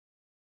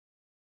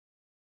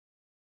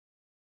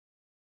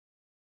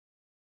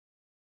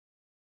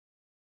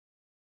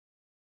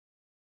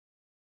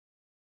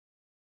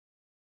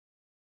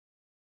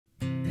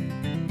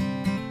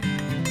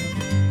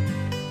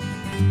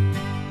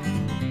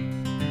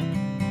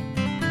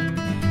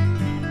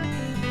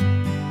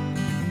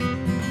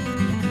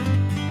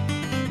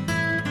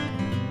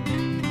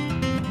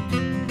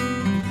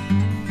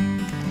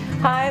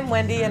Hi, I'm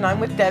Wendy, and I'm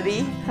with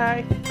Debbie.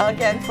 Hi.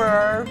 Again for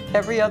our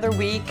every other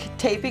week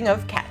taping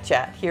of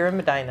CatChat here in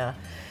Medina.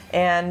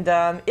 And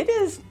it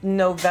is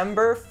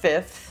November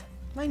 5th,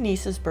 my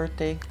niece's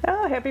birthday.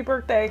 Oh, happy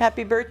birthday.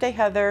 Happy birthday,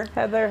 Heather.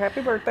 Heather,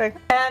 happy birthday.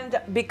 And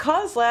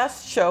because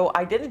last show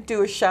I didn't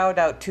do a shout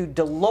out to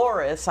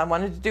Dolores, I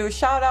wanted to do a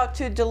shout out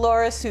to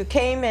Dolores who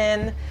came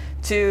in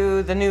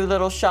to the new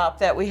little shop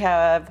that we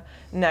have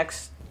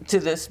next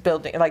to this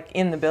building, like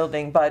in the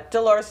building. But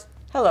Dolores,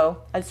 hello.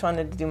 I just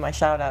wanted to do my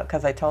shout out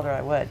because I told her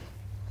I would.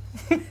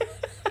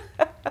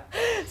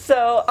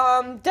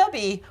 So,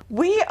 Debbie,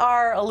 we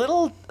are a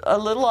little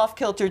off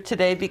kilter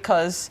today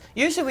because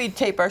usually we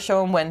tape our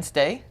show on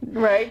Wednesday,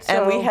 right?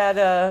 And we had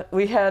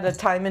a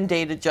time and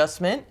date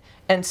adjustment,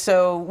 and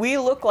so we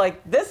look like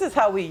this is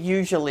how we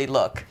usually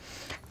look.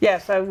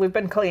 Yes, we've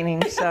been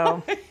cleaning,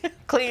 so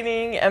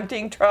cleaning,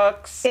 emptying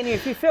trucks. And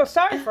if you feel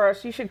sorry for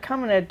us, you should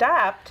come and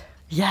adopt.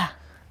 Yeah.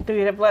 Do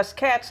you have less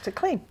cats to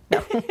clean?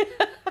 No.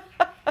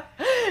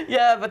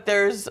 Yeah, but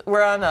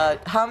we're on a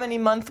how many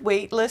month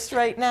wait list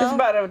right now? It's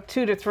about a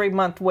 2 to 3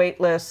 month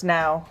wait list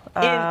now.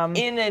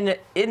 In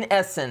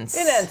essence.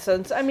 In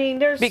essence, I mean,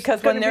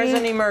 because when there's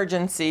an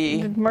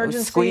emergency,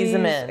 squeeze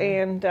them in.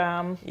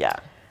 And yeah,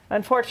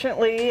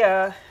 unfortunately,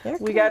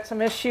 we got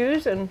some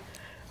issues, and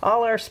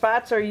all our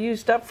spots are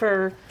used up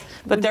for.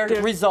 But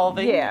they're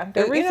resolving. Yeah,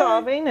 they're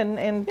resolving,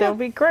 and they'll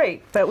be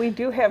great. But we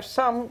do have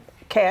some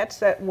cats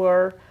that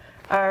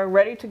are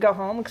ready to go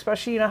home,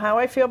 especially, you know how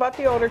I feel about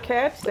the older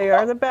cats. They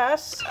are the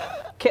best.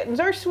 Kittens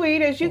are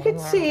sweet, as you can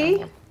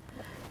see.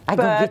 I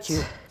go get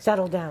you.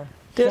 Settle down.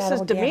 This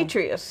is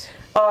Demetrius.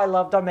 Oh, I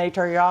love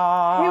Demetrius.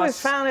 He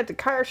was found at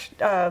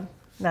the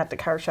not the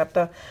car shop,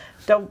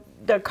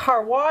 the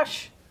car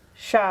wash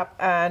shop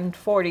on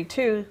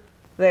 42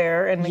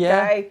 there, and the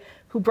guy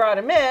who brought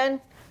him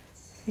in,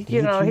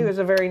 you know, he was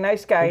a very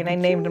nice guy, and I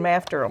named him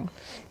after him.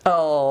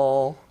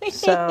 Oh,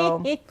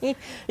 so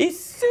he's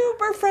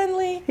super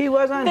friendly. He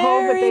was on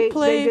hold,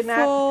 but they did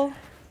not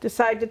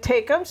decide to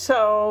take him.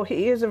 So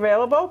he is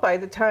available. By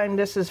the time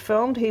this is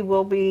filmed,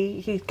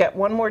 he's got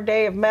one more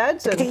day of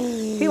meds, and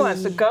he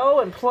wants to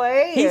go and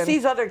play. He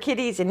sees other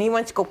kitties, and he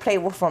wants to go play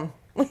with them.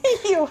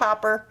 You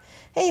Hopper.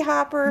 Hey,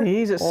 Hopper.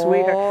 He's a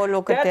sweetheart. Oh,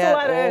 look at that. That's a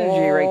lot of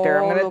energy right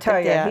there, I'm going to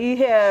tell you. He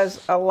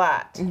has a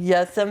lot.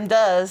 Yes,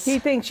 does. He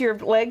thinks your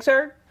legs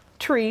are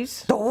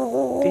trees.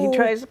 Oh. He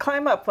tries to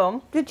climb up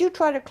them. Did you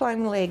try to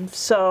climb legs?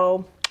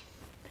 So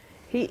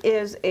he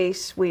is a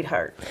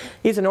sweetheart.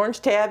 He's an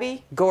orange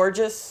tabby,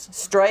 gorgeous,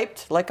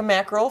 striped like a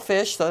mackerel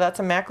fish. So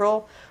that's a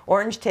mackerel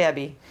orange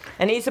tabby.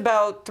 And he's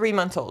about 3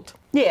 months old.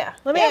 Yeah.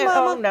 Let me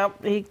Mama. Oh, no.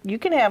 You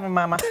can have him,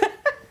 Mama.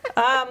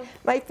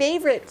 My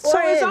favorite. So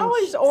it's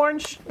always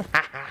orange.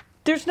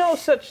 There's no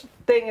such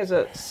thing as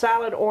a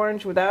solid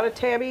orange without a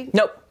tabby?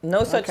 Nope.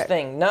 No such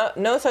thing.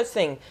 No such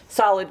thing.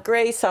 Solid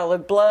gray,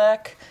 solid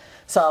black,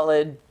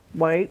 solid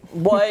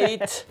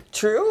white.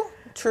 True.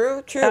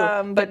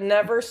 But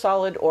never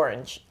solid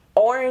orange.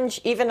 Orange,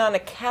 even on a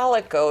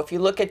calico, if you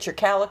look at your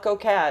calico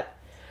cat,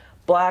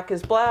 black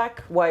is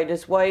black, white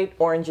is white,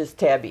 orange is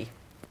tabby.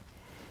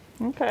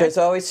 Okay. There's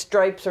always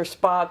stripes or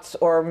spots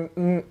or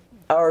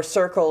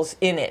circles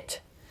in it.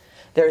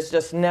 There's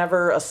just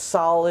never a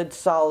solid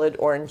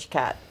orange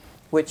cat,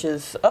 which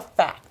is a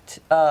fact.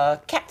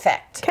 Cat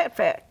fact. Cat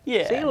fact.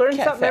 Yeah. See, you learn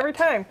something every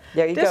time.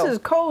 There you go. This is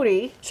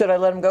Cody. Should I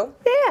let him go?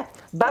 Yeah.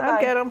 Bye-bye. I'll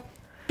get him.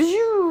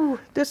 Pew.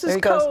 This is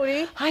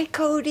Cody. Hi,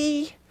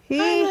 Cody.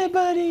 Hi, my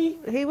buddy.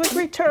 He was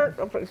returned.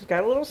 Oh, he's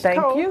got a little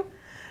Thank coat. you.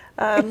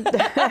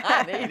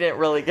 He didn't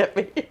really get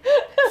me.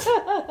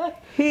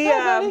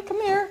 Hi, buddy,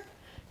 come here.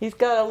 He's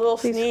got a little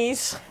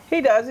sneeze. He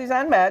does. He's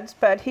on meds,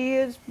 but he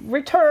is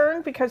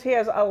returned because he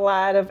has a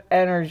lot of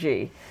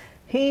energy.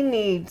 He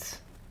needs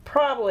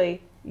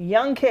probably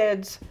young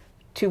kids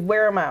to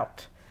wear him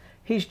out.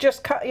 He's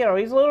just, you know,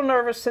 he's a little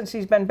nervous since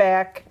he's been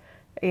back,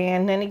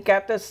 and then he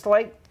got this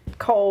slight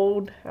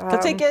cold.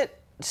 Because they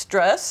get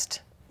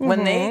stressed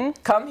when they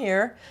come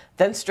here,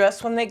 then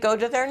stressed when they go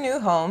to their new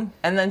home,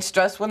 and then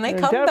stressed when they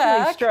come definitely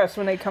back. Stressed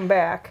when they come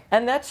back.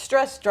 And that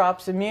stress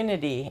drops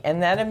immunity,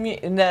 and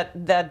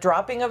that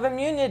dropping of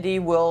immunity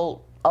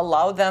will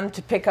allow them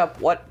to pick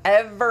up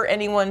whatever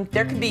anyone.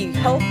 There could be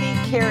healthy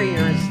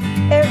carriers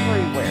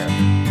everywhere.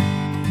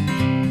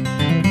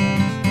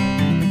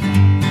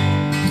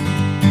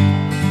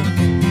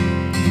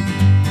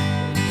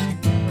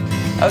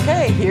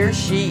 Okay, here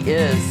she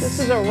is. This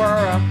is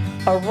Aurora.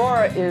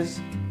 Aurora is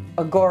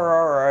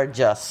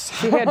gorgeous.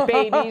 She had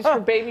babies. Her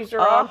babies are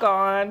all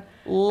gone.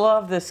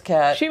 Love this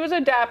cat. She was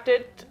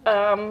adopted,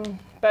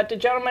 but the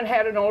gentleman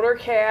had an older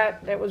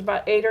cat that was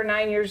about 8 or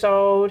 9 years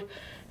old,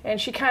 and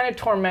she kind of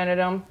tormented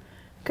him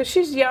because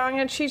she's young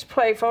and she's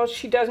playful.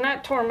 She does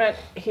not torment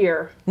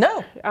here.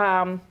 No.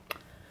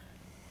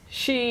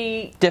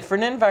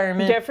 Different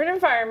environment.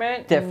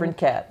 Different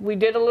cat. We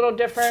did a little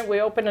different.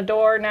 We opened the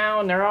door now,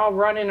 and they're all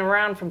running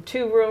around from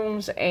 2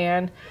 rooms,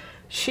 and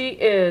she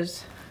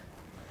is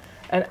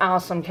an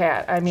awesome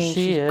cat. I mean,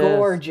 she's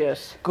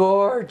gorgeous.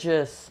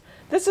 Gorgeous.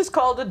 This is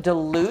called a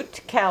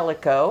dilute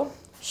calico.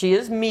 She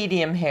is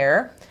medium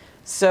hair.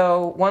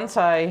 So once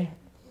I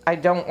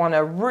don't want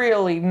to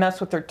really mess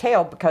with their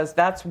tail because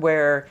that's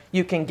where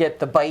you can get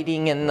the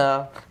biting and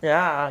the,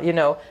 you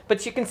know.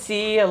 But you can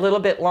see a little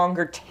bit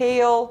longer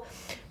tail.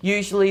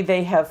 Usually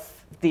they have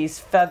these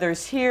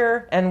feathers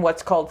here and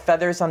what's called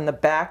feathers on the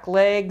back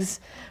legs.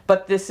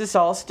 But this is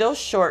all still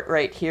short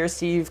right here.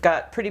 So you've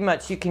got pretty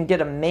much, you can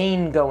get a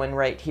mane going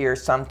right here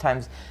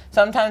sometimes.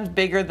 Sometimes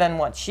bigger than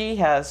what she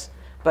has.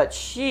 But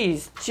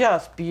she's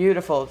just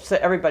beautiful. So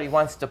everybody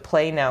wants to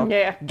play now.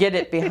 Yeah. Get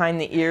it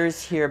behind the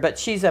ears here. But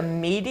she's a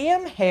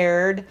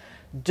medium-haired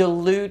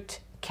Duluth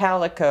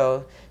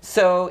calico.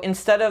 So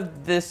instead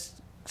of this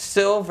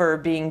silver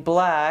being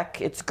black,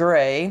 it's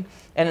gray.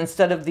 And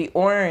instead of the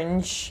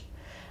orange,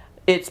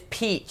 it's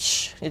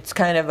peach. It's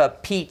kind of a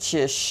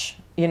peachish,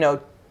 you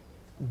know,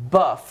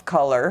 buff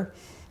color.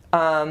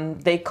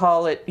 They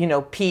call it, you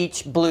know,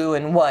 peach, blue,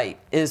 and white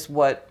is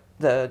what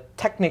the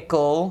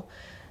technical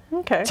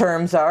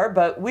terms are,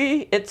 but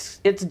it's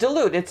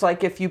dilute. It's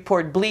like if you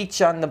poured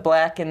bleach on the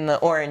black and the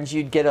orange,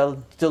 you'd get a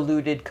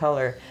diluted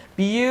color.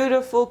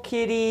 Beautiful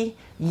kitty,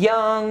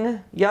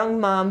 young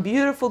mom,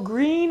 beautiful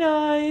green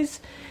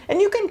eyes.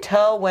 And you can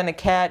tell when a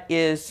cat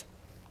is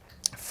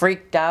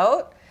freaked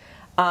out.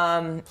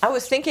 I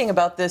was thinking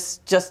about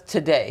this just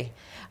today.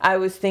 I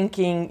was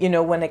thinking, you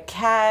know,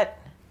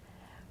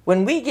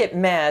 when we get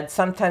mad,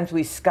 sometimes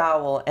we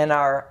scowl and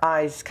our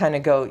eyes kind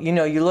of go, you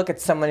know, you look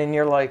at someone and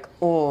you're like,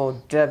 oh,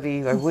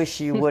 Debbie, I wish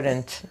you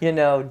wouldn't, you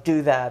know,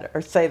 do that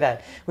or say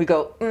that. We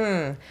go,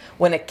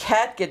 When a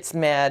cat gets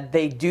mad,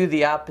 they do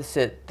the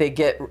opposite.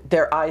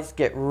 Their eyes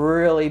get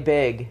really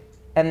big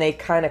and they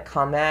kind of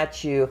come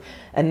at you,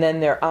 and then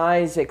their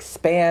eyes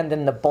expand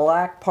and the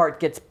black part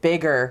gets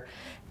bigger,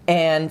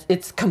 and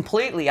it's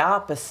completely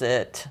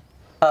opposite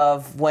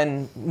of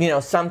when, you know,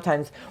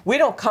 sometimes we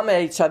don't come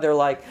at each other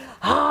like,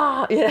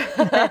 yeah.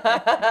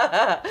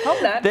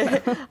 Hope not.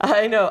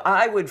 I know,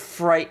 I would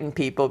frighten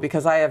people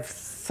because I have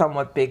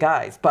somewhat big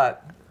eyes,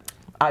 but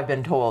I've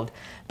been told.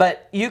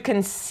 But you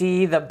can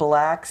see the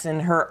blacks in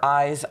her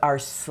eyes are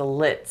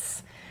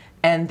slits,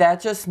 and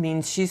that just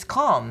means she's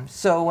calm.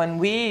 So when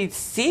we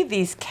see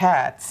these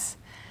cats,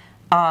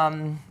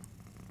 and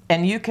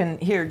you can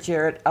hear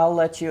Jarrett, I'll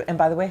let you, and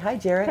by the way, hi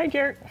Jarrett. Hi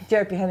Jarrett.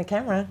 Jarrett behind the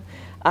camera.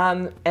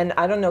 And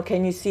I don't know,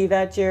 can you see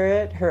that,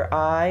 Jarrett? Her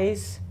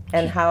eyes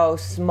and how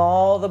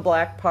small the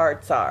black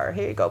parts are.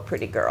 Here you go,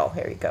 pretty girl.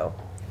 Here you go.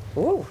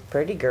 Ooh,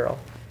 pretty girl.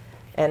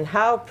 And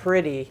how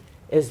pretty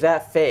is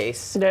that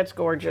face? That's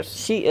gorgeous.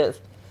 She is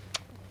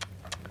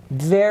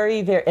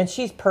very, very, and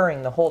she's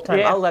purring the whole time.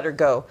 Yeah. I'll let her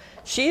go.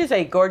 She is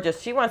a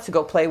gorgeous, she wants to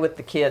go play with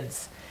the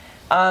kids.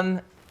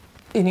 And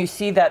you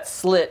see that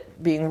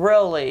slit being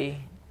really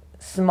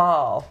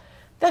small.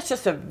 That's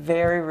just a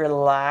very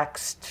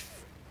relaxed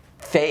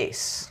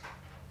face,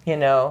 you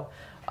know.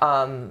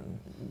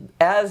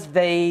 As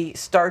they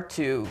start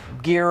to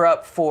gear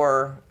up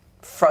for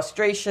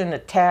frustration,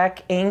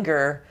 attack,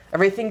 anger,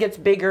 everything gets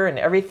bigger and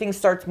everything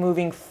starts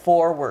moving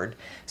forward.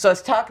 So I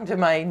was talking to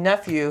my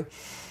nephew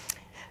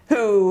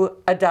who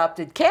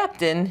adopted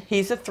Captain.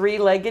 He's a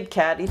three-legged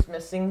cat. He's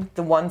missing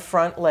the one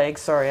front leg.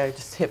 Sorry, I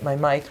just hit my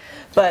mic.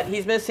 But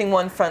he's missing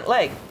one front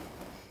leg.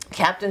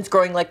 Captain's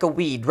growing like a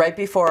weed right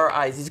before our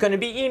eyes. He's going to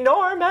be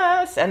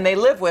enormous. And they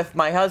live with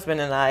my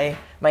husband and I,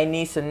 my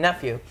niece and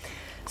nephew.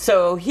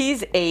 So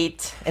he's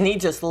 8, and he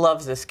just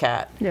loves this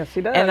cat. Yes, he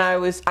does. And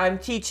I'm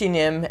teaching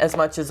him as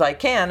much as I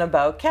can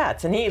about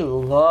cats, and he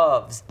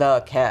loves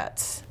the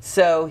cats.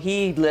 So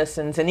he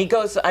listens, and he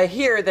goes. I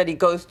hear that he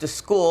goes to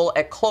school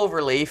at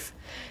Cloverleaf.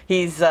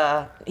 He's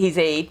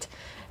 8.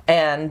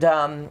 And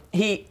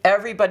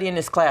everybody in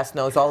his class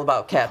knows all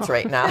about cats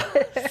right now.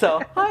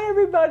 So, hi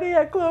everybody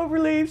at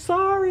Cloverleaf,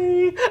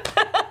 sorry.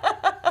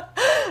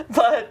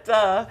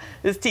 But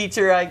his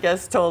teacher, I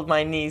guess, told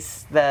my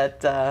niece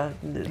that...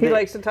 he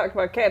likes to talk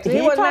about cats. He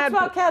talks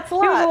about cats a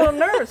lot. He was a little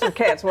nervous with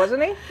cats,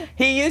 wasn't he?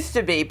 He used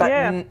to be, but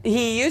yeah.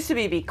 He used to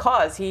be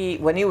because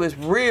when he was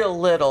real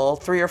little,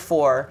 3 or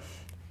 4,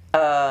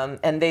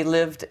 and they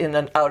lived in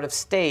an out of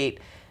state,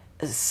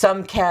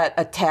 some cat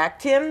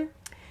attacked him.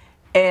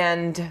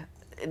 And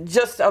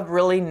just a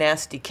really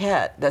nasty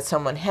cat that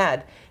someone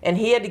had. And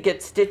he had to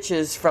get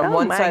stitches from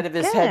one side of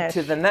his head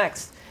to the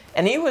next.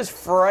 And he was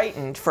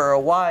frightened for a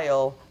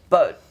while,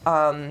 but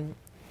my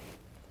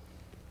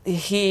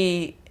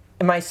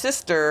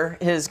sister,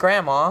 his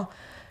grandma,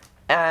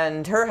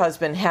 and her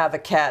husband have a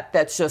cat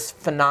that's just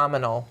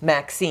phenomenal,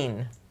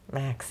 Maxine,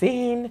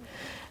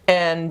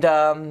 and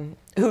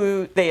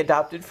who they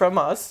adopted from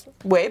us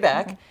way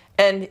back.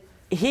 And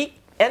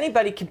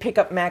anybody can pick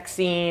up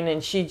Maxine,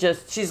 and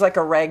she's like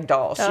a rag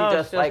doll. She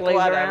just like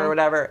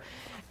whatever.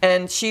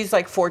 And she's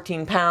like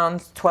 14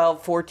 pounds,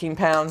 12, 14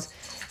 pounds.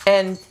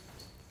 And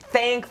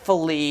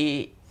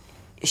thankfully,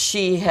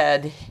 he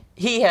had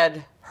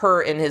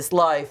her in his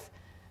life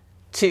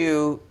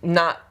to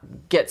not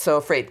get so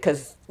afraid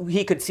because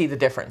he could see the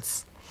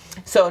difference.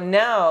 So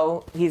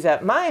now he's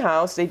at my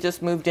house. They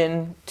just moved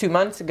in 2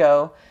 months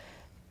ago,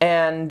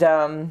 and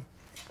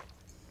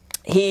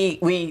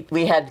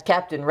we had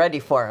Captain ready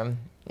for him,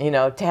 you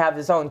know, to have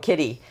his own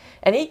kitty.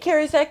 And he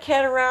carries that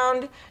cat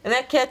around, and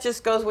that cat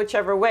just goes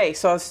whichever way.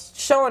 So I was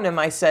showing him,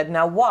 I said,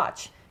 now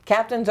watch.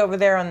 Captain's over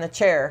there on the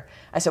chair.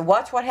 I said,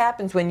 watch what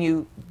happens when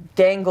you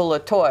dangle a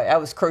toy. I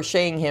was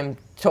crocheting him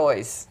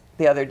toys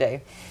the other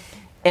day.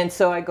 And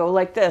so I go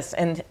like this,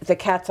 and the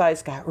cat's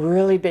eyes got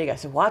really big. I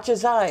said, watch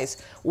his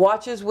eyes,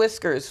 watch his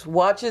whiskers,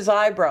 watch his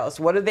eyebrows.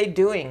 What are they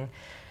doing?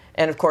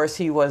 And of course,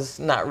 he was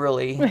not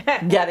really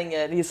getting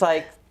it. He's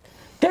like,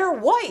 they're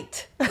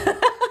white.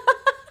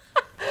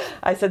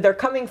 I said, they're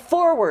coming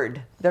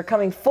forward. They're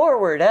coming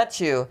forward at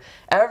you.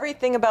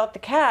 Everything about the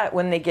cat,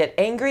 when they get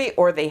angry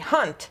or they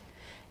hunt,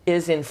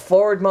 is in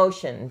forward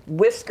motion.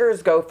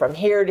 Whiskers go from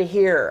here to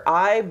here.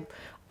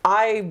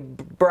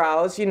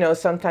 Eyebrows, you know,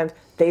 sometimes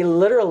they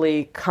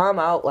literally come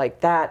out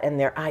like that and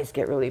their eyes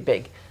get really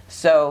big.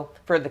 So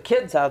for the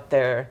kids out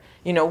there,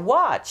 you know,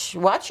 watch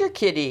your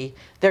kitty.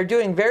 They're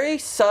doing very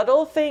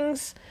subtle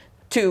things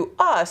to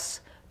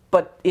us,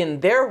 but in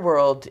their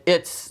world,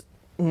 it's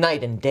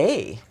night and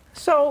day.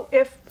 So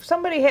if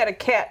somebody had a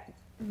cat,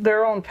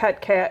 their own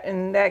pet cat,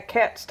 and that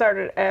cat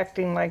started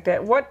acting like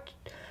that, what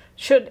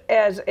should,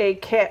 as a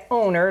cat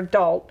owner,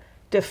 adult,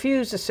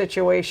 diffuse the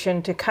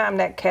situation to calm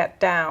that cat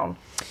down?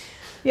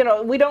 You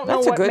know, we don't know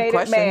what made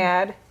it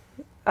mad.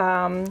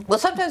 Well,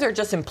 sometimes they're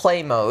just in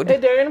play mode.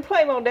 They're in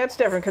play mode. That's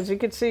different, because you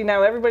can see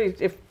now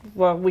everybody's,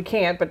 well, we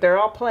can't, but they're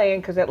all playing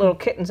because that little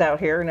kitten's out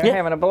here and they're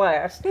having a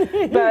blast.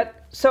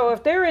 But so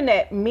if they're in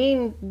that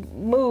mean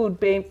mood,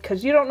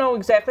 because you don't know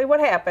exactly what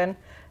happened,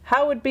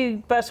 how would be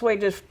the best way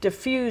to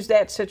diffuse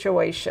that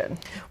situation?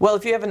 Well,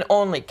 if you have an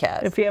only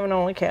cat. If you have an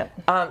only cat.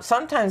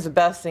 Sometimes the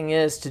best thing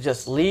is to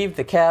just leave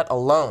the cat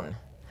alone,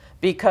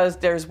 because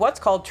there's what's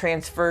called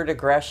transferred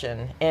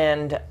aggression.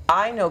 And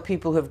I know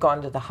people who've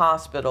gone to the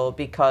hospital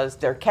because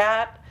their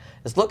cat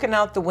is looking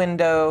out the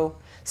window,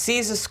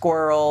 sees a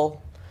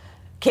squirrel,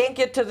 can't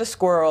get to the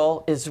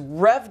squirrel, is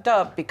revved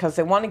up because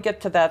they want to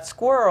get to that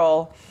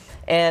squirrel,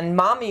 and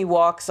mommy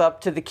walks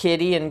up to the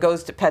kitty and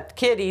goes to pet the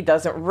kitty,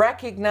 doesn't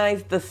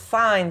recognize the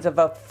signs of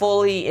a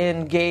fully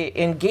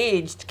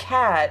engaged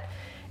cat,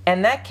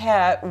 and that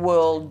cat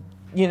will,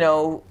 you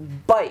know,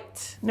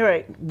 bite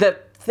the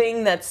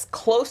thing that's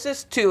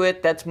closest to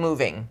it that's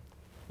moving,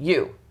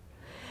 you.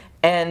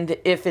 And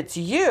if it's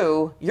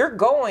you, you're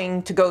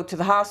going to go to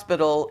the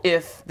hospital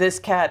if this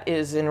cat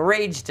is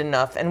enraged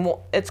enough. And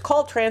it's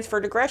called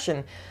transferred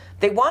aggression.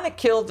 They want to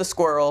kill the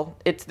squirrel.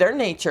 It's their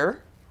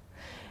nature.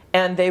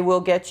 And they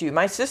will get you.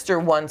 My sister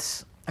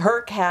once,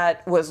 her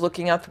cat was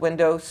looking out the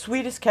window,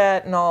 sweetest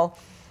cat and all,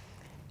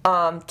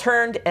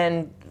 turned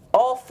and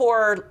all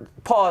four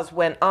paws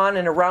went on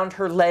and around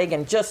her leg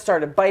and just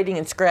started biting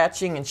and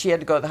scratching, and she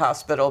had to go to the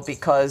hospital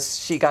because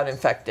she got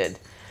infected.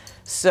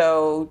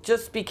 So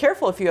just be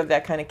careful if you have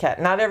that kind of cat.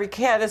 Not every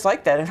cat is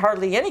like that, and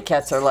hardly any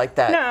cats are like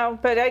that. No,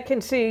 but I can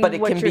see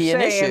what you're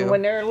saying.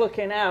 When they're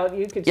looking out,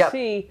 you could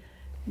see.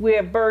 We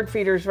have bird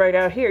feeders right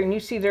out here, and you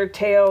see their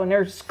tail, and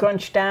they're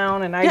scrunched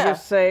down, and I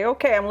just say,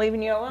 okay, I'm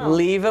leaving you alone.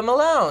 Leave them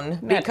alone.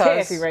 Not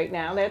Taffy right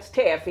now. That's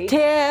Taffy.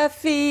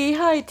 Taffy,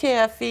 hi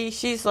Taffy.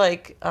 She's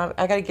like,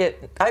 I gotta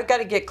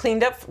get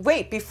cleaned up.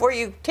 Wait, before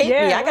you take me,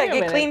 I gotta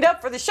get cleaned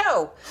up for the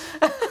show.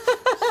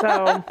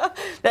 So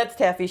that's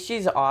Taffy.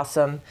 She's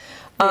awesome.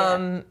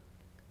 Yeah.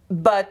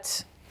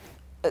 But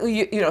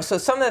you know, so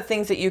some of the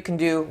things that you can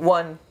do: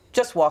 one,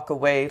 just walk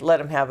away, let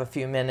them have a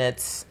few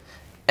minutes.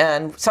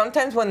 And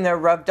sometimes when they're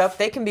revved up,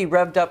 they can be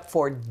revved up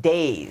for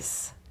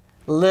days.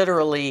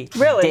 Literally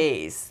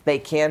days. They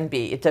can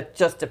be. It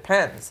just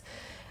depends.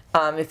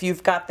 If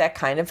you've got that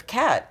kind of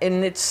cat.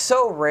 And it's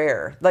so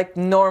rare. Like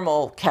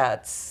normal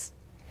cats,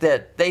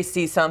 that they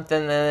see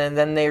something and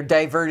then they're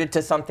diverted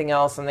to something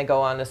else and they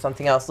go on to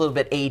something else, a little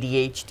bit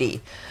ADHD.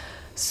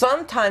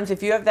 Sometimes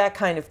if you have that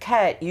kind of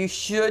cat, you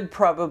should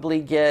probably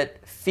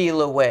get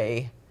Feel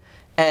Away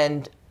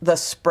and the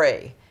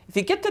spray. If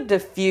you get the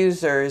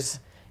diffusers,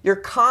 you're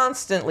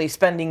constantly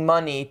spending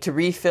money to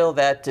refill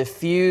that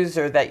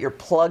diffuser that you're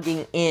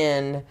plugging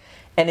in,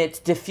 and it's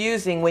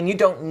diffusing when you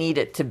don't need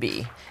it to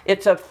be.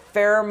 It's a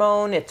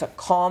pheromone, it's a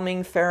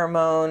calming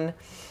pheromone,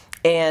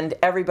 and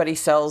everybody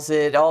sells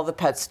it, all the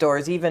pet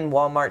stores, even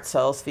Walmart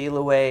sells Feel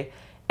Away.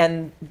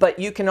 But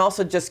you can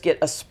also just get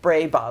a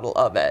spray bottle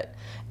of it.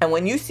 And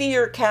when you see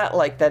your cat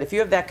like that, if you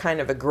have that kind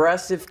of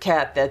aggressive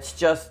cat that's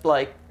just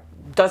like,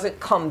 doesn't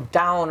come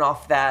down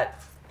off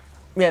that,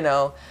 you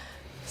know,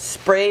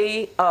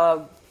 spray,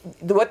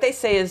 what they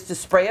say is to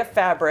spray a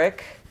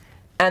fabric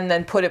and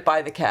then put it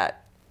by the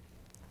cat,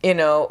 you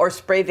know, or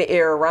spray the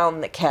air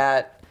around the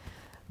cat.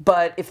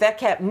 But if that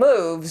cat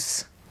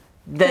moves,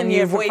 then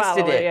you've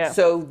wasted it.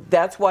 So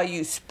that's why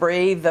you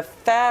spray the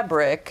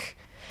fabric.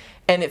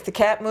 And if the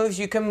cat moves,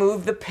 you can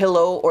move the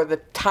pillow or the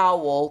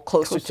towel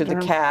closer to the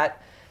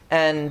cat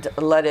and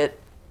let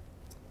it,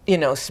 you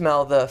know,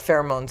 smell the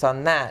pheromones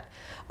on that.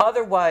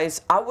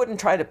 Otherwise, I wouldn't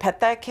try to pet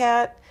that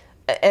cat.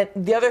 And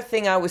the other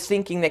thing I was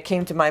thinking that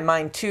came to my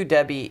mind too,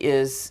 Debbie,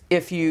 is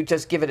if you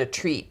just give it a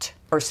treat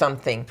or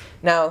something.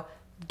 Now,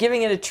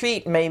 giving it a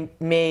treat may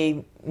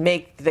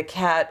make the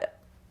cat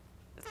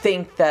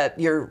think that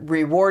you're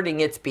rewarding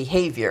its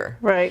behavior.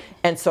 Right.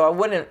 And so I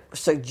wouldn't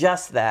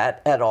suggest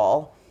that at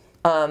all.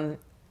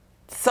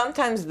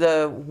 Sometimes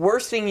the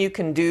worst thing you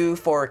can do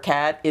for a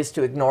cat is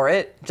to ignore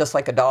it, just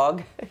like a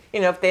dog.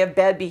 You know, if they have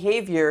bad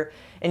behavior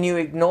and you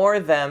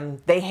ignore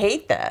them, they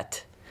hate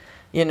that.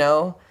 You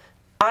know,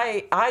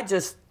 I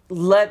just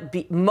let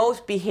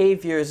most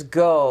behaviors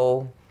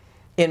go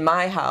in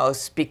my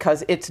house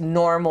because it's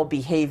normal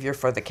behavior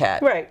for the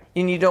cat. Right.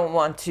 And you don't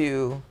want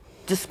to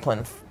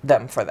discipline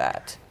them for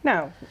that.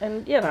 No,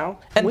 and you know.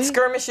 And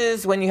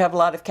skirmishes when you have a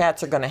lot of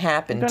cats are going to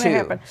happen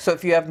too. So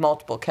if you have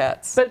multiple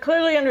cats. But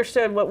clearly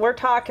understood, what we're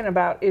talking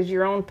about is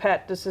your own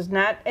pet. This is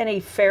not any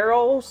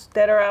ferals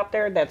that are out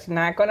there. That's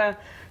not going to,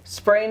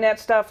 spraying that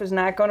stuff is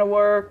not going to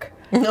work.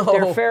 No.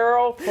 They're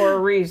feral for a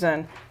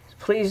reason.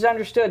 Please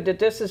understood that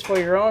this is for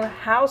your own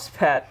house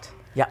pet.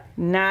 Yeah.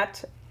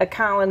 Not a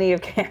colony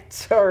of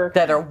cats or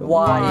that are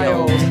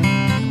wild.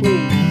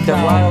 Please. They're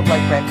wild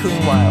like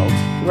raccoon wild.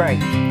 Right.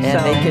 And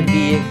so, they can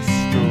be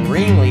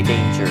extremely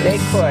dangerous. They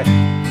could.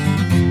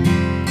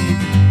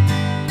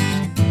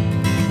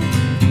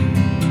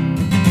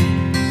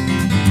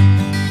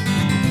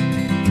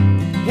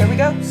 Here we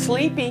go.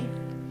 Sleepy.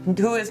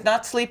 Who is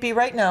not sleepy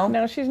right now.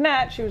 No, she's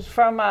not. She was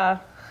from,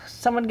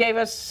 someone gave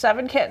us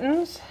 7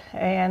 kittens,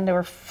 and there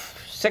were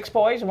 6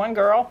 boys, 1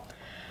 girl.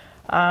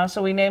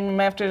 So we named them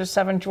after the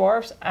 7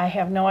 dwarfs. I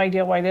have no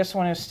idea why this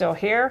one is still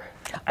here.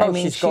 I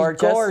mean, she's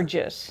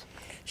gorgeous.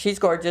 She's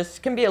gorgeous.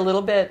 Can be a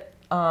little bit.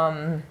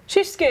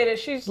 She's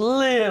skittish. She's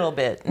little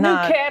bit. New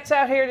cats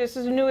out here. This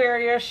is a new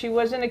area. She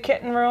was in a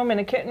kitten room. In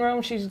a kitten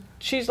room,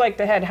 she's like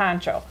the head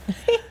honcho.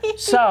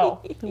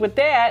 So with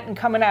that and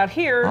coming out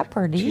here,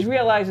 she's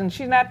realizing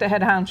she's not the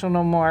head honcho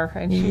no more,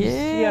 and she's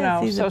you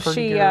know. So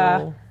she.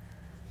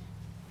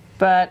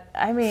 But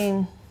I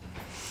mean,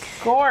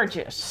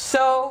 gorgeous.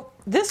 So.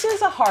 This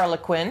is a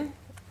harlequin.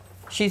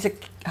 She's a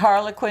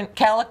harlequin,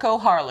 calico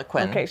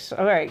harlequin. Okay, so,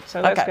 all right,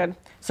 so that's good.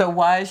 So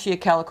why is she a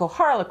calico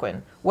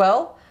harlequin?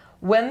 Well,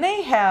 when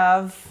they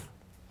have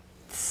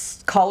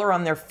color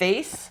on their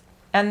face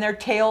and their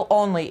tail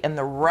only, and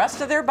the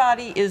rest of their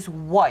body is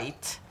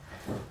white,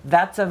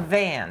 that's a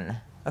van.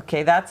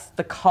 Okay, that's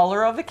the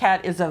color of the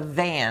cat is a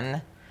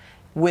van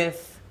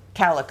with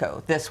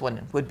calico. This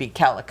one would be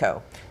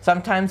calico.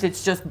 Sometimes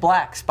it's just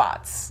black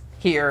spots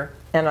here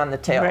and on the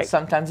tail. Right.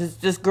 Sometimes it's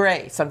just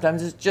gray.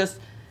 Sometimes it's just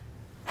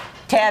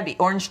tabby,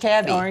 orange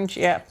tabby. Orange,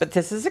 yeah. But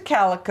this is a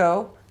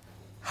calico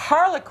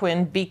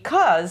harlequin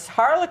because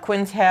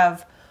harlequins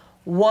have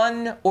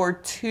 1 or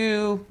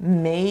 2,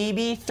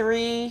 maybe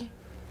 3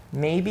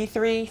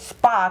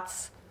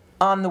 spots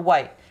on the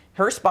white.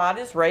 Her spot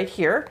is right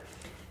here.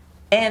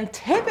 And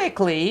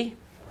typically,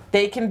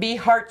 they can be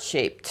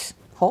heart-shaped.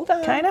 Hold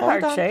on. Kind of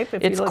heart-shaped.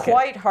 It's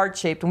quite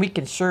heart-shaped, and we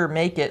can sure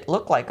make it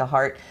look like a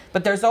heart.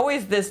 But there's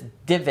always this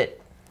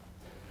divot,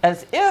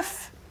 as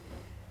if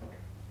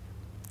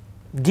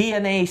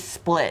DNA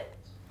split,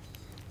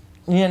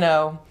 you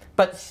know.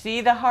 But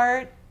see the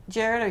heart,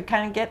 Jared? Are you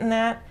kind of getting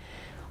that?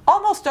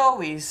 Almost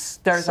always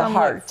there's a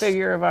heart.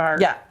 Figure of a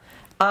heart. Yeah.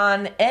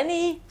 On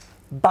any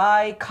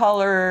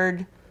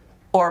bicolored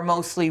or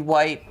mostly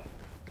white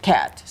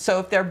cat. So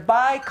if they're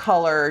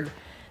bicolored,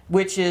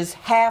 which is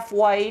half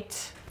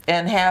white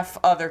and half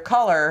other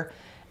color,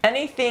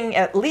 anything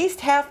at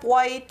least half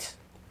white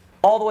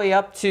all the way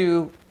up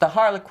to the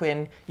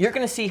harlequin, you're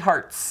going to see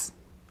hearts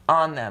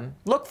on them.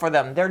 Look for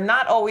them. They're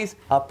not always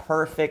a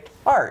perfect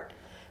heart,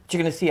 but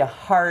you're going to see a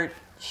heart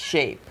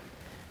shape.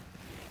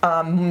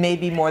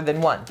 Maybe more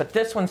than one, but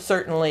this one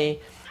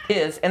certainly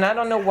is. And I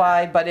don't know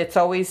why, but it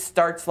always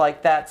starts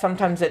like that.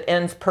 Sometimes it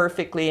ends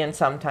perfectly and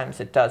sometimes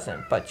it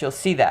doesn't, but you'll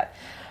see that.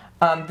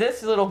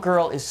 This little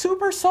girl is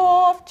super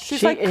soft.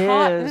 She's like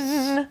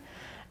cotton.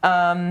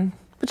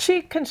 But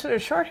she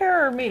considered short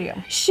hair or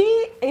medium?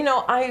 She, you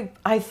know,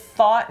 I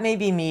thought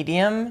maybe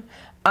medium.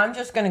 I'm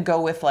just going to go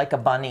with like a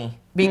bunny.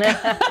 Because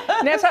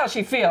that's how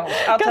she feels,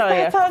 I'll tell you.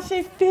 That's how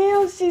she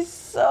feels. She's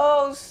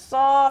so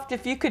soft.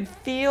 If you could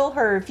feel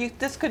her,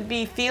 this could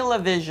be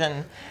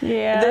feel-o-vision.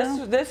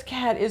 Yeah. This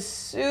cat is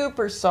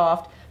super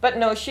soft. But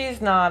no,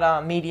 she's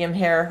not medium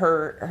hair.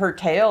 Her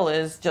tail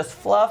is just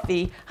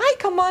fluffy. Hi,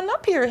 come on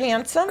up here,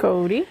 handsome.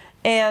 Cody.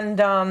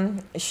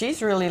 And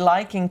she's really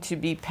liking to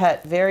be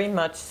pet, very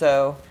much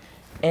so.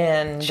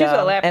 And she's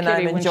a lap kitty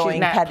I'm when enjoying she's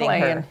not petting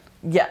playing. her.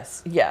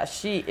 Yes,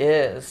 she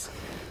is.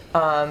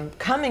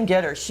 Come and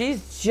get her.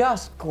 She's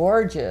just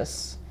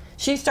gorgeous.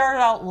 She started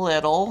out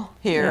little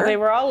here. Yeah, they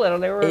were all little.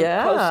 They were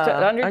close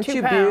to under Aren't 2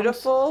 you pounds.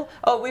 Beautiful?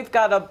 Oh, we've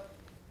got a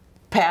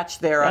patch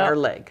there on her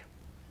leg.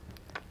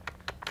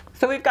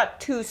 So we've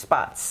got 2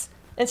 spots.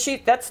 And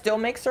that still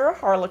makes her a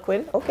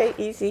harlequin. Okay,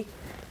 easy.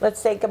 Let's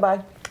say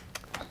goodbye.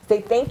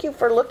 Say thank you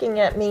for looking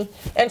at me.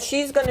 And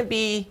she's going to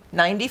be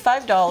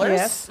 $95.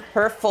 Yes.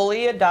 Her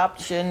fully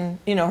adoption,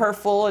 her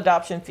full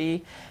adoption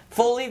fee,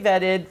 fully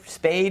vetted,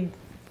 spayed,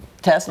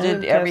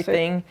 tested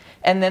everything.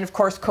 And then, of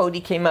course, Cody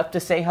came up to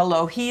say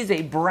hello. He's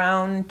a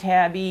brown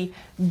tabby,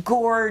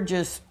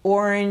 gorgeous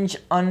orange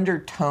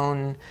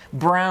undertone,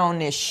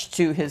 brownish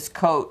to his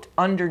coat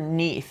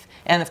underneath.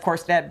 And, of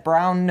course, that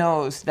brown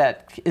nose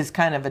that is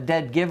kind of a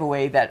dead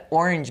giveaway, that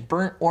orange,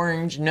 burnt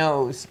orange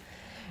nose.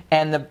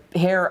 And the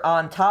hair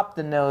on top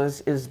the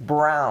nose is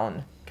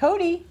brown.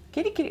 Cody,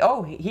 kitty, kitty.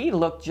 Oh, he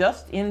looked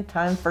just in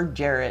time for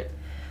Jarrett.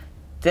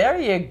 There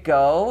you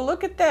go.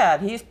 Look at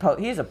that. He's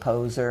a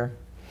poser.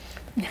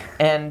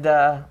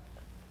 And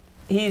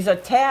he's a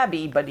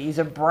tabby, but he's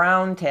a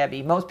brown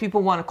tabby. Most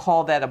people want to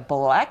call that a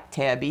black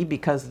tabby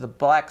because of the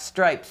black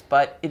stripes,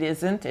 but it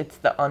isn't. It's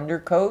the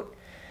undercoat.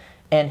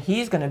 And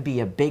he's going to be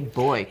a big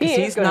boy because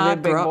he's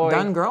not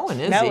done growing,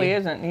 is he? No, he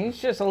isn't. He's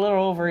just a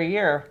little over a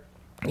year.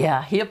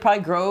 Yeah, he'll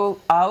probably grow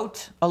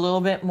out a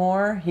little bit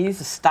more. He's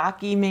a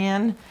stocky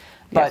man,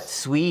 but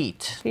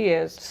sweet. He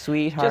is.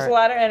 Sweetheart. Just a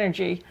lot of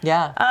energy.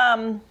 Yeah.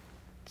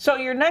 So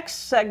your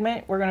next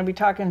segment, we're going to be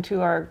talking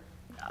to our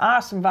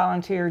awesome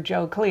volunteer,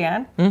 Joe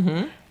Kleon.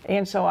 Mm-hmm.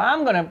 And so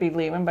I'm going to be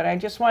leaving, but I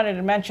just wanted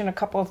to mention a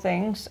couple of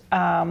things.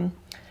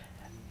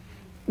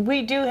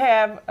 We do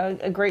have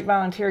a great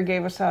volunteer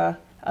gave us a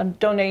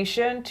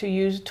donation to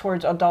use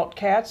towards adult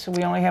cats. So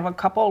we only have a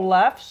couple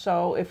left.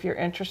 So if you're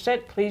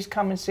interested, please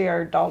come and see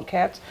our adult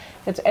cats.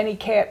 It's any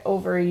cat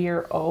over a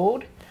year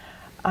old.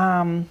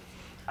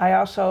 I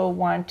also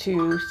want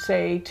to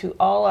say to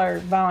all our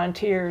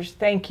volunteers,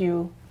 thank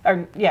you.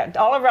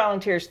 All our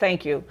volunteers,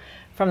 thank you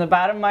from the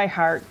bottom of my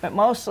heart. But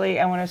mostly,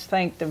 I want to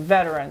thank the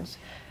veterans.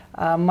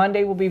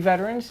 Monday will be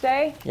Veterans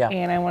Day,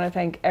 and I want to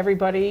thank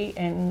everybody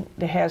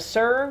that has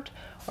served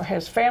or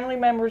has family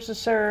members to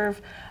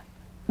serve.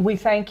 We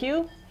thank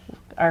you.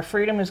 Our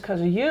freedom is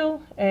because of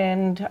you,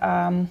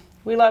 and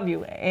we love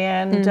you.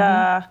 And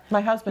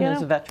my husband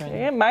is a veteran.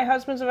 Yeah, my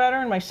husband's a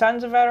veteran. My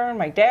son's a veteran.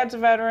 My dad's a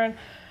veteran.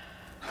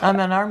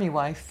 I'm an Army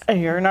wife.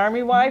 You're an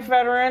Army wife,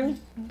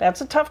 veteran. That's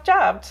a tough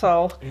job.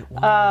 So,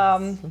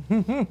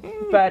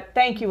 but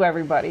thank you,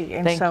 everybody.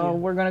 And so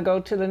we're going to go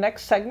to the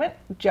next segment,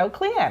 Joe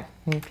Kleon.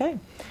 Okay.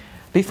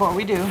 Before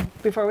we do,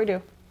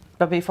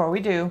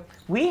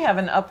 we have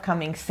an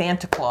upcoming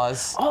Santa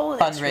Claus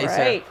fundraiser.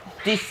 Right.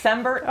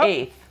 December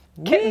 8th.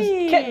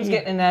 Kitten's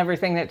getting into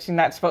everything that she's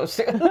not supposed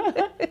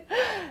to.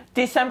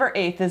 December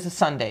 8th is a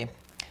Sunday.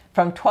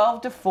 From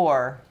 12 to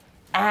 4,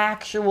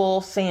 actual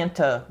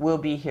Santa will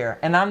be here.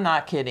 And I'm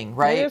not kidding,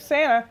 right? He is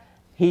Santa.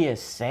 He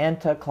is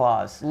Santa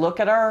Claus. Look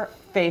at our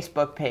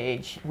Facebook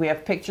page. We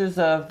have pictures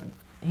of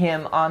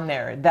him on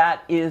there.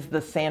 That is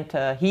the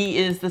Santa. He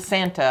is the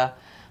Santa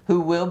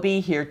who will be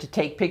here to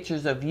take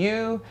pictures of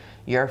you,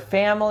 your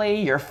family,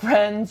 your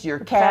friends, your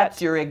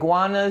cats, your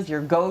iguanas,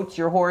 your goats,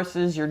 your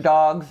horses, your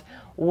dogs,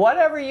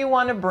 whatever you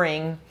want to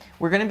bring.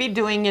 We're going to be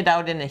doing it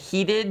out in a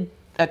heated,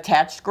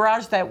 attached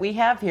garage that we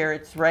have here.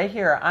 It's right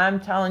here. I'm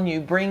telling you,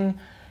 bring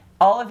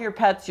all of your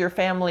pets, your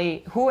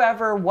family,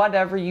 whoever,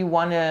 whatever you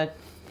want to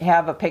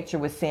have a picture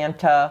with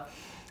Santa.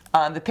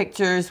 The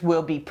pictures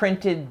will be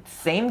printed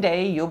same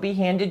day. You'll be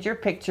handed your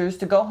pictures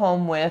to go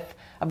home with.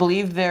 I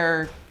believe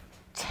they're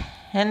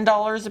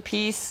 $10 a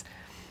piece.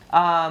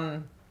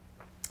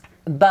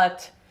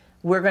 But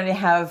we're going to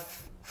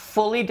have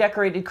fully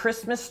decorated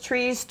Christmas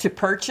trees to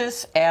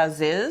purchase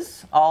as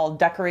is, all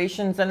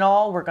decorations and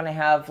all. We're going to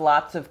have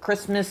lots of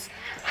Christmas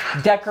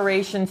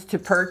decorations to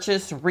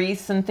purchase,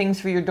 wreaths and things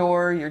for your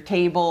door, your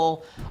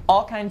table,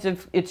 all kinds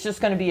of, it's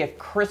just going to be a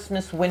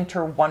Christmas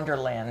winter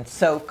wonderland.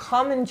 So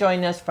come and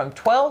join us from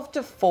 12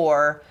 to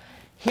 4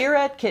 here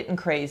at Kitten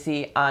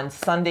Crazy on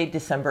Sunday,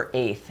 December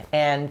 8th.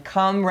 And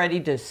come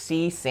ready to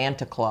see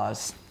Santa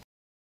Claus.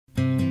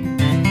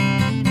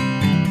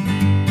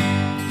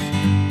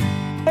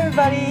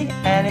 Everybody,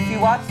 and if you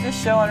watch this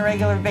show on a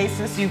regular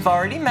basis, you've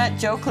already met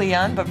Joe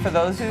Kleon, but for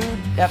those who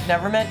have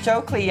never met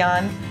Joe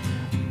Kleon,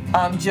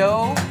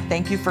 Joe,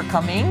 thank you for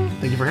coming.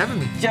 Thank you for having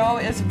me. Joe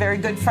is a very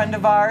good friend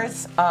of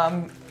ours,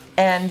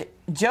 and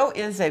Joe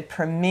is the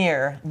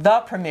premier,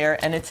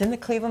 and it's in the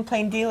Cleveland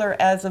Plain Dealer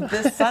as of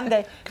this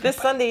Sunday. This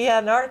Sunday he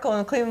had an article in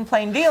the Cleveland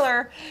Plain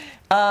Dealer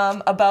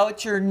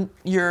about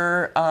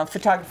your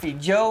photography.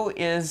 Joe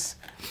is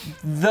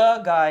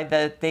the guy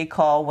that they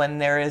call when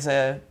there is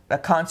a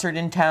concert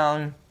in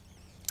town,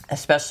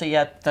 especially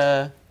at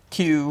the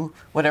Q,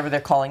 whatever they're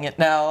calling it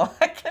now.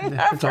 I can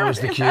never It's always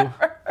the Q.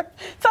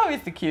 It's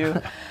always the Q.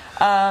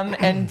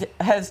 And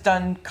has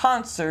done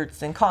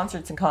concerts and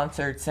concerts and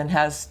concerts and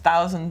has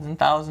thousands and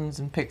thousands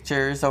of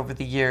pictures over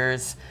the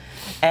years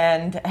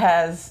and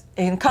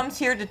comes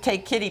here to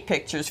take kitty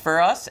pictures for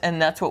us, and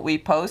that's what we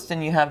post.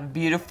 And you have a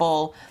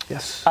beautiful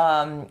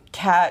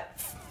cat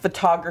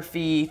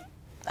photography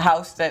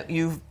house that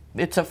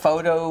it's a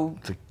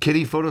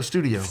kitty photo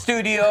studio.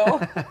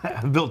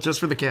 Built just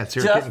for the cats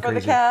here. Just for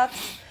the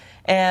cats.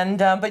 And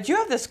but you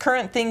have this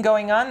current thing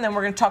going on, and then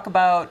we're going to talk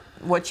about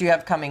what you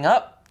have coming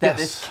up that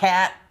is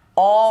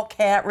all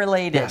cat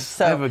related. Yes,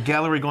 so, I have a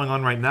gallery going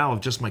on right now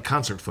of just my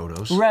concert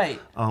photos. Right.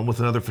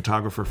 With another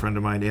photographer friend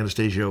of mine,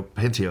 Anastasio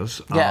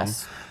Pentios.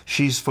 Yes.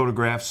 She's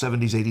photographed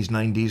 70s, 80s,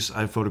 90s.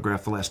 I've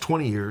photographed the last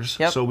 20 years.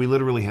 Yep. So we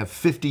literally have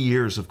 50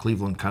 years of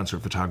Cleveland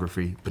concert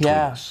photography between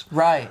us.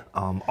 Right.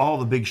 All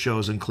the big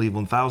shows in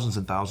Cleveland, thousands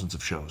and thousands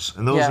of shows.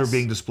 And those Yes. are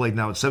being displayed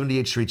now at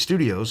 78th Street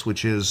Studios,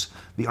 which is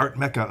the art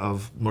mecca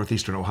of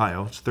northeastern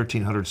Ohio. It's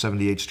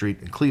 1378th Street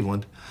in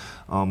Cleveland.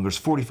 There's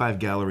 45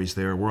 galleries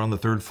there. We're on the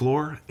 3rd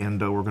floor,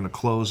 and we're going to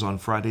close on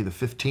Friday the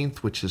 15th,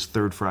 which is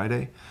 3rd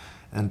Friday.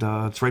 And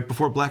it's right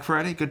before Black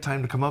Friday. Good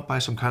time to come up, buy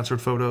some concert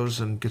photos,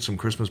 and get some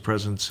Christmas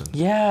presents, and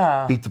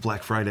beat the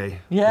Black Friday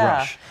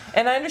rush.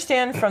 And I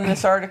understand from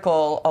this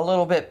article a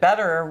little bit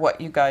better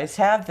what you guys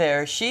have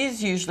there.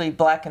 She's usually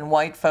black and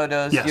white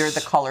photos. Yes. You're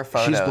the color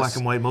photos. She's black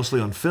and white, mostly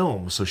on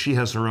film. So she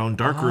has her own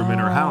darkroom in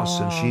her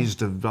house, and she's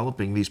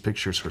developing these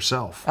pictures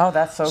herself. Oh,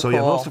 that's so cool. So yeah,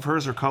 most of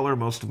hers are color,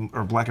 most of them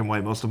are black and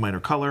white, most of mine are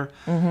color.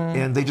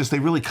 And they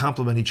really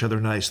complement each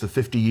other nice. The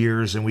 50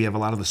 years, and we have a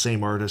lot of the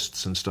same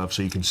artists and stuff,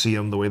 so you can see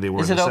them the way they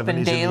were. Is in it the open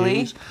 70s daily?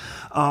 And the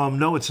 80s.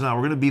 No, it's not.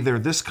 We're going to be there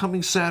this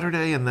coming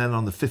Saturday, and then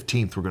on the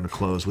 15th we're going to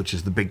close, which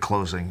is the big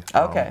closing.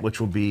 Okay.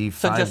 Which will be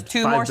So 5 just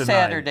 2 5 more to 9.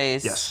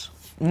 Saturdays. Yes.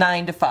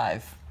 9 to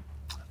 5.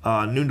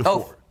 Noon to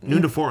 4.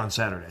 Noon to 4 on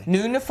Saturday.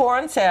 Noon to 4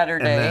 on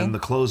Saturday. And then the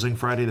closing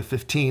Friday the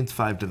 15th,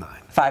 5 to 9.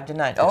 5 to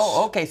 9.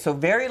 Oh, okay. So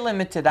very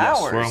limited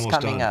hours We're almost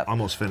coming done. up.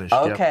 Almost finished.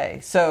 Okay.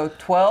 So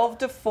 12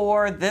 to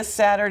 4 this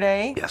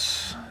Saturday.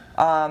 Yes.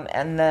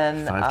 And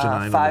then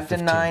 5 to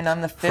 9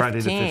 on the 15th.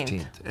 Friday the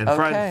 15th. And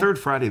Okay. 3rd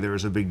Friday there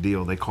is a big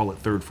deal. They call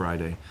it 3rd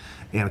Friday.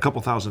 And a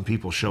couple thousand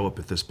people show up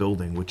at this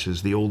building, which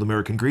is the old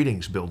American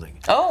Greetings building.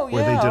 Oh, yeah.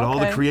 Where they did all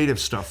the okay. creative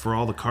stuff for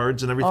all the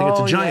cards and everything. It's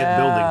a giant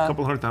building, a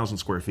couple 100,000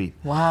 square feet.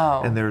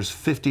 Wow. And there's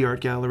 50 art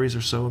galleries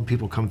or so, and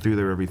people come through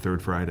there every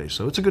 3rd Friday.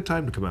 So it's a good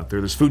time to come out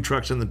there. There's food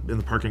trucks in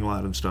the parking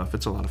lot and stuff.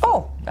 It's a lot of fun.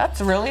 Oh, that's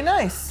really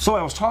nice. So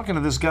I was talking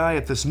to this guy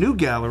at this new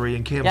gallery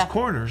in Cam's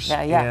Corners.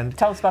 Yeah, yeah. And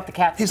tell us about the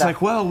cat he's stuff.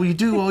 like, well, we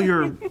do all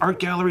your art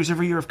galleries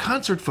every year of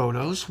concert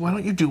photos. Why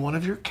don't you do one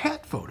of your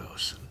cat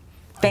photos?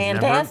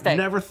 Fantastic.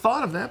 Never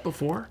thought of that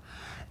before.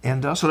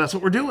 And so that's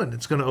what we're doing.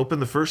 It's going to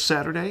open the first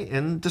Saturday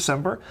in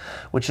December,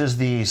 which is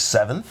the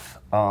 7th,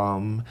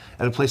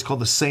 at a place called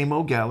the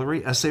Saymo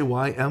Gallery,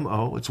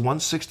 S-A-Y-M-O. It's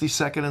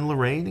 162nd in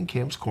Lorraine in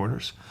Cam's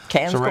Corners.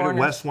 Cam's so right Corners. at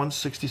West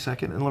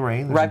 162nd in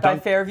Lorraine. There's Right by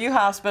Fairview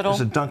Hospital.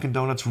 There's a Dunkin'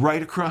 Donuts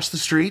right across the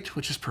street,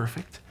 which is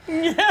perfect.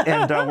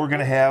 And we're going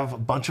to have a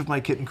bunch of my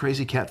Kitten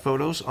Crazy cat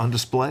photos on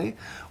display.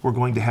 We're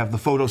going to have the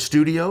photo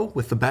studio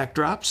with the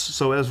backdrops.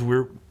 So as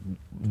we're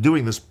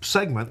doing this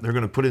segment, they're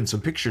going to put in some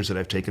pictures that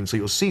I've taken. So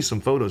you'll see some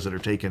photos that are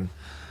taken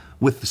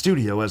with the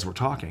studio as we're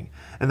talking.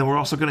 And then we're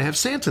also going to have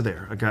Santa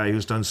there, a guy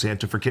who's done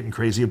Santa for Kitten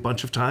Crazy a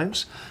bunch of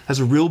times, has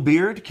a real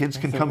beard. Kids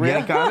can come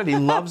yank on it. He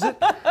loves it.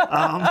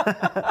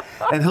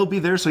 And he'll be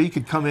there, so you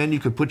could come in, you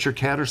could put your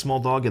cat or small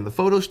dog in the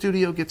photo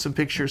studio, get some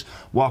pictures,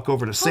 walk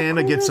over to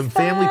Santa, get some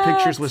family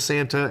pictures with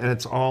Santa, and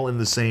it's all in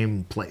the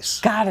same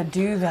place. Gotta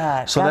do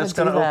that. So that's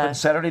going to open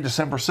Saturday,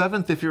 December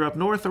 7th. If you're up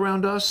north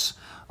around us,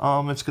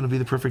 it's going to be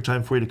the perfect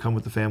time for you to come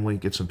with the family,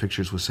 get some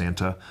pictures with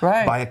Santa,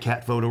 buy a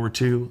cat photo or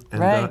two,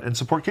 and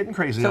support Kitten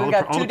Crazy. So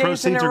all the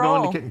proceeds are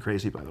going to Kitten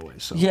Crazy, by the way.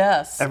 So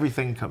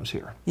everything comes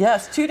here.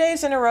 Yes, 2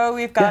 days in a row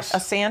we've got a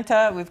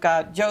Santa, we've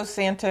got Joe's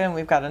Santa, and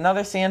we've got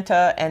another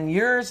Santa, and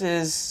yours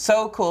is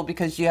so cool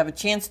because you have a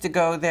chance to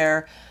go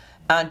there.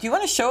 Do you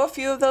want to show a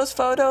few of those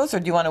photos, or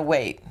do you want to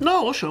wait?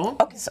 No, we'll show them.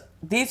 Okay, so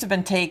these have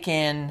been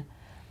taken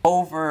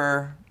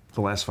over the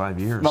last 5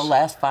 years. The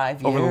last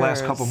 5 years. Over the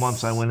last couple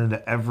months, I went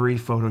into every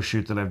photo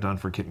shoot that I've done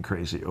for Kitten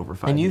Crazy over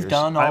 5 years. And you've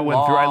done a I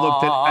went through.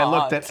 lot. I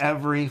looked at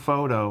every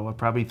photo,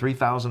 probably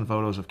 3,000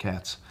 photos of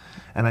cats,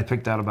 and I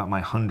picked out about my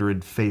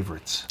 100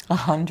 favorites.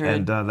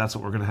 100. And that's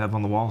what we're going to have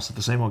on the walls at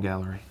the Saymo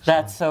Gallery. So.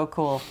 That's so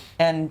cool.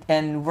 And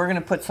we're going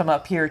to put some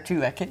up here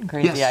too at Kitten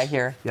Crazy. I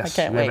hear. Yes.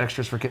 I can't we wait. have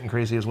extras for Kitten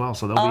Crazy as well,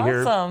 so they'll be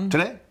here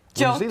today.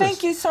 Joe,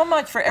 thank you so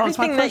much for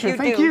everything that you do.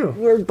 Thank you.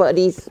 We're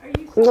buddies.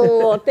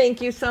 Oh, thank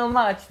you so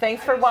much.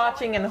 Thanks for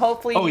watching, and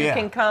hopefully you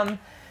can come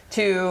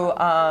to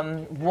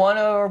one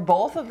or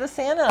both of the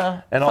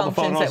Santa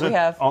functions that we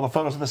have. All the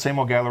photos in the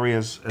Saymo Gallery,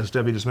 as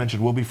Debbie just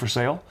mentioned, will be for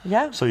sale.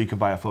 Yeah. So you can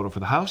buy a photo for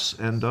the house,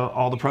 and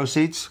all the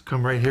proceeds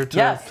come right here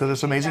to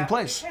this amazing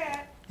place.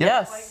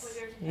 Yes.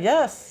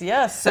 Yes,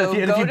 yes. So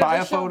if you buy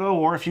a photo,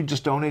 or if you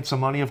just donate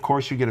some money, of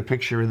course, you get a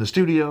picture in the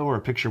studio or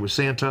a picture with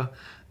Santa,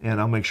 and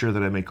I'll make sure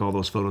that I make all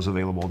those photos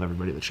available to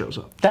everybody that shows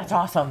up. That's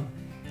awesome.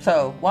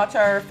 So watch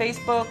our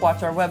Facebook,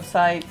 watch our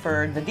website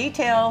for the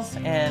details,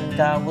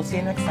 and we'll see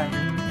you next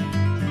time.